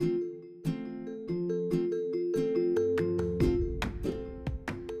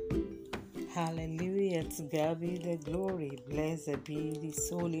To God be the glory, blessed be His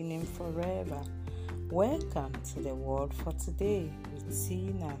holy name forever. Welcome to the Word for Today with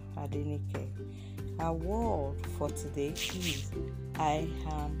Tina Adenike. Our word for today is I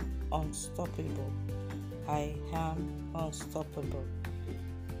am unstoppable. I am unstoppable.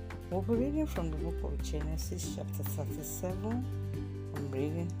 We'll be reading from the book of Genesis chapter 37. I'm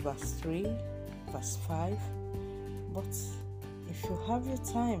reading verse 3, verse 5. But if you have your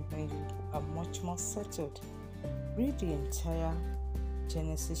time and you are much more settled, read the entire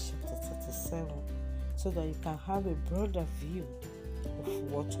Genesis chapter 37 so that you can have a broader view of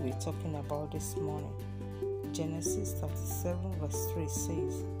what we're talking about this morning. Genesis 37 verse 3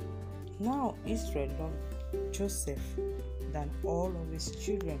 says, Now Israel loved Joseph than all of his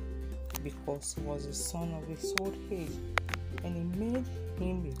children because he was the son of his old age, and he made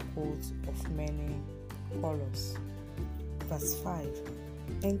him a coat of many colors. Verse 5,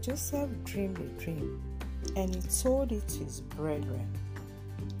 And Joseph dreamed a dream, and he told it to his brethren,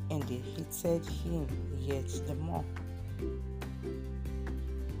 and they hated him yet the more.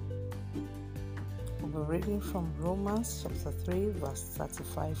 We'll be reading from Romans chapter 3 verse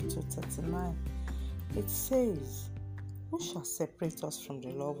 35 to 39. It says, Who shall separate us from the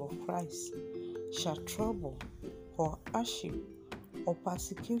love of Christ? Shall trouble, or hardship, or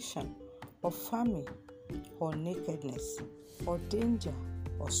persecution, or famine, or nakedness, or danger,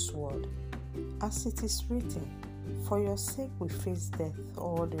 or sword? As it is written, For your sake we face death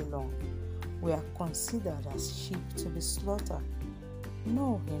all day long. We are considered as sheep to be slaughtered.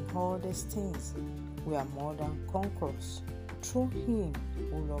 No, in all these things we are more than conquerors through Him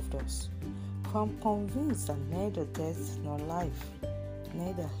who loved us. For I'm convinced that neither death nor life,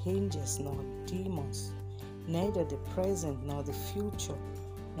 neither angels nor demons, neither the present nor the future,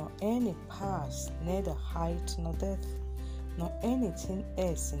 nor any past, neither height nor depth, nor anything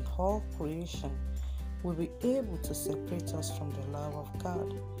else in all creation will be able to separate us from the love of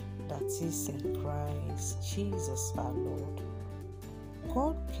God that is in Christ Jesus our Lord.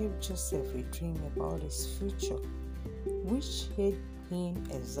 God gave Joseph a dream about his future, which made him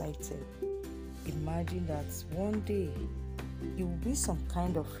excited. Imagine that one day he will be some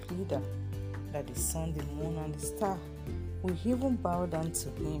kind of leader, that the sun, the moon, and the star will even bow down to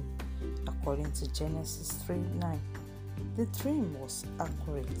him, according to Genesis 3:9. The dream was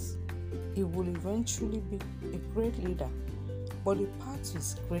accurate. He will eventually be a great leader, but the path to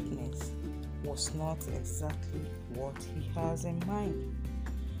his greatness was not exactly what he has in mind.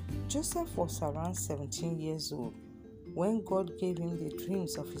 Joseph was around 17 years old when God gave him the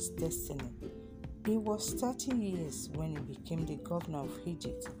dreams of his destiny. He was 30 years when he became the governor of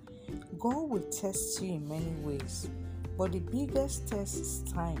Egypt. God will test you in many ways, but the biggest test is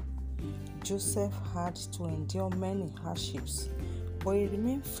time. Joseph had to endure many hardships, but he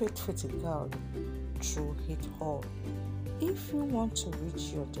remained faithful to God through it all. If you want to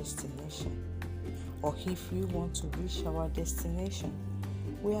reach your destination, or if we want to reach our destination,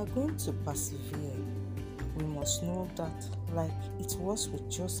 we are going to persevere. We must know that, like it was with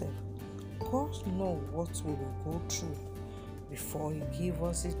Joseph, God knows what we will go through before He gives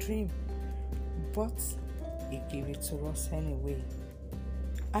us a dream, but He gave it to us anyway.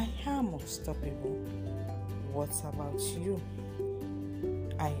 I am unstoppable. What about you?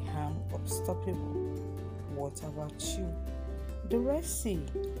 I am unstoppable. What about you? The Red Sea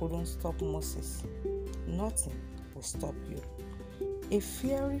couldn't stop Moses. Nothing will stop you. A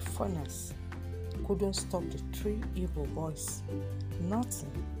fiery furnace couldn't stop the 3 evil boys.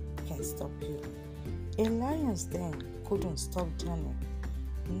 Nothing can stop you. A lion's den couldn't stop Daniel.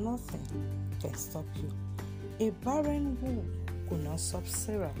 Nothing can stop you. A barren womb could not stop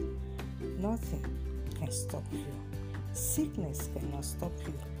Sarah. Nothing can stop you. Sickness cannot stop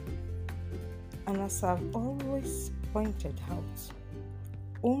you. And as I've always pointed out,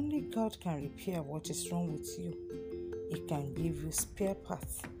 only God can repair what is wrong with you. He can give you spare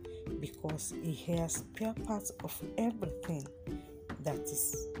parts because He has spare parts of everything that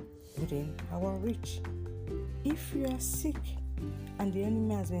is within our reach. If you are sick and the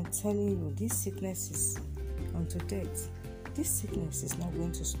enemy has been telling you this sickness is unto death, this sickness is not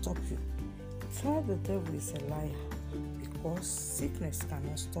going to stop you, tell the devil is a liar, because sickness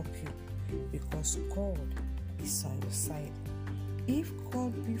cannot stop you, because God is on your side. If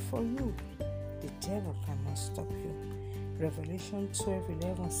God be for you, the devil cannot stop you. Revelation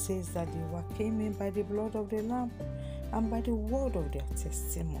 12:11 says that they overcame Him by the blood of the Lamb and by the word of their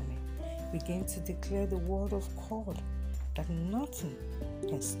testimony. Begin to declare the word of God, that nothing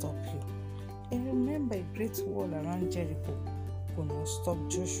can stop you. And remember, a great wall around Jericho could not stop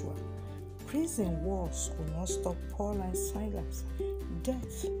Joshua. Prison walls could not stop Paul and Silas.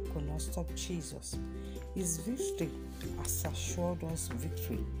 Death could not stop Jesus. His victory has assured us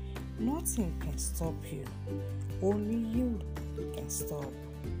victory. Nothing can stop you. Only you can stop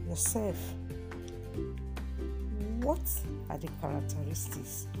yourself. What are the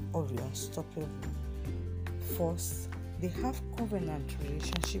characteristics of the unstoppable? First, they have covenant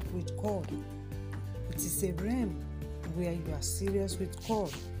relationship with God. It is a realm where you are serious with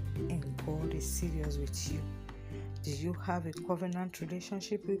God and God is serious with you. Do you have a covenant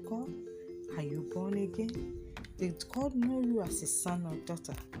relationship with God? Are you born again? Did God know you as a son or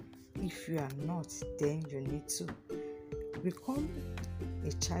daughter? If you are not, then you need to become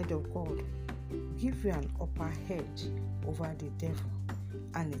a child of God. Give you an upper edge over the devil,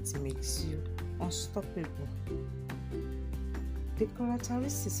 and it makes you unstoppable. The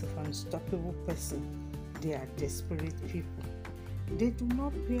characteristics of an unstoppable person: they are desperate people. They do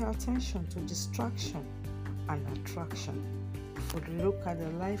not pay attention to distraction and attraction. If we look at the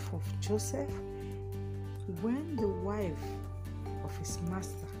life of Joseph, when the wife of his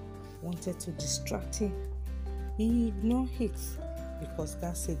master wanted to distract him, he ignored it because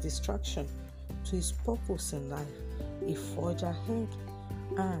that's a distraction to his purpose in life. He forged ahead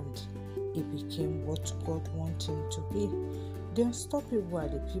and he became what God wanted him to be. The unstoppable are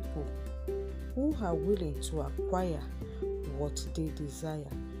the people who are willing to acquire what they desire.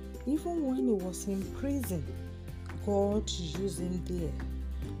 Even when he was in prison, God used him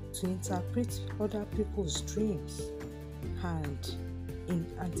there to interpret other people's dreams and in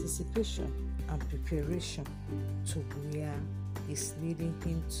anticipation and preparation to where He's leading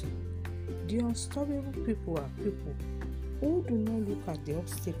him to. The unstoppable people are people who do not look at the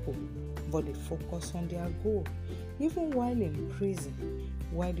obstacle, but they focus on their goal. Even while in prison,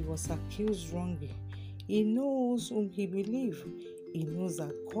 while he was accused wrongly, he knows whom he believes. He knows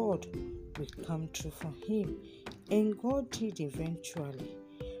that God will come true for him, and God did eventually.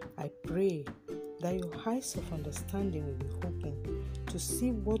 I pray that your eyes of understanding will be open to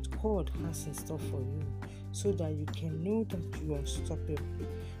see what God has in store for you, so that you can know that you are unstoppable.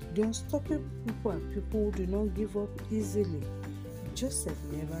 The unstoppable people are people who do not give up easily. Joseph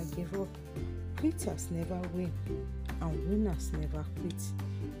never gave up. Quitters never win, and winners never quit.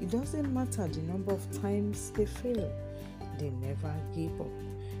 It doesn't matter the number of times they fail, they never gave up.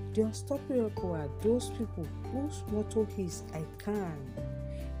 The unstoppable people are those people whose motto is I can.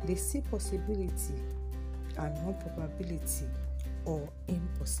 They see possibility and not probability or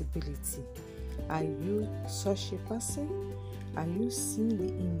impossibility. Are you such a person? Are you seeing the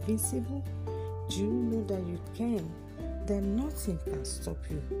invisible? Do you know that you can? Then nothing can stop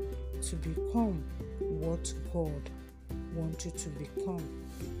you to become what God wants you to become.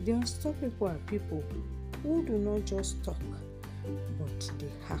 The unstoppable are people who do not just talk, but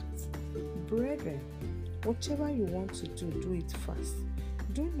they act. Brethren, whatever you want to do, do it fast.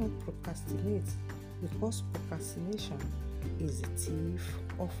 Do not procrastinate, because procrastination is a thief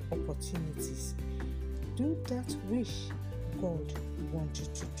of opportunities. Do that which God wants you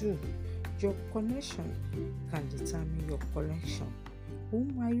to do. Your connection can determine your collection.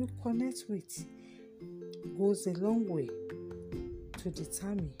 Whom are you connect with goes a long way to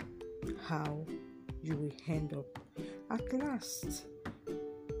determine how you will end up. At last,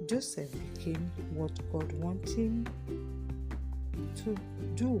 Joseph became what God wanted him to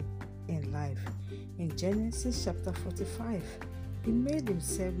do in life. In Genesis chapter 45, he made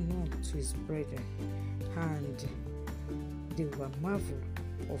himself known to his brethren, and they were marveled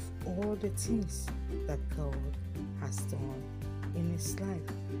of all the things that God has done in his life.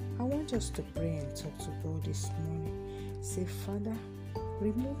 I want us to pray and talk to God this morning. Say, Father,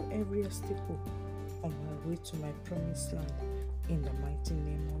 remove every obstacle on my way to my promised land in the mighty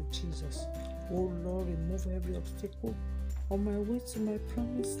name of Jesus. Oh Lord, remove every obstacle on my way to my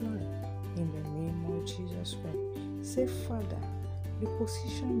promised land in the name of Jesus Christ. Say, Father,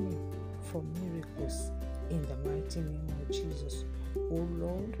 reposition me for miracles in the mighty name of Jesus. Oh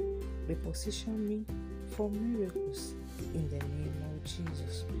Lord, reposition me for miracles in the name of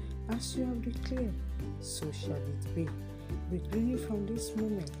Jesus. As you have declared, so shall it be. Beginning from this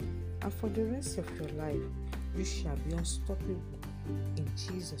moment and for the rest of your life, you shall be unstoppable. In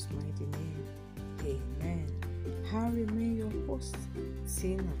Jesus' mighty name, amen. I remain your host,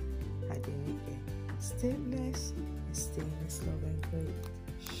 Tina Adenike. Stay blessed and stay in His love and grace.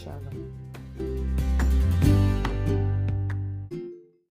 Shalom.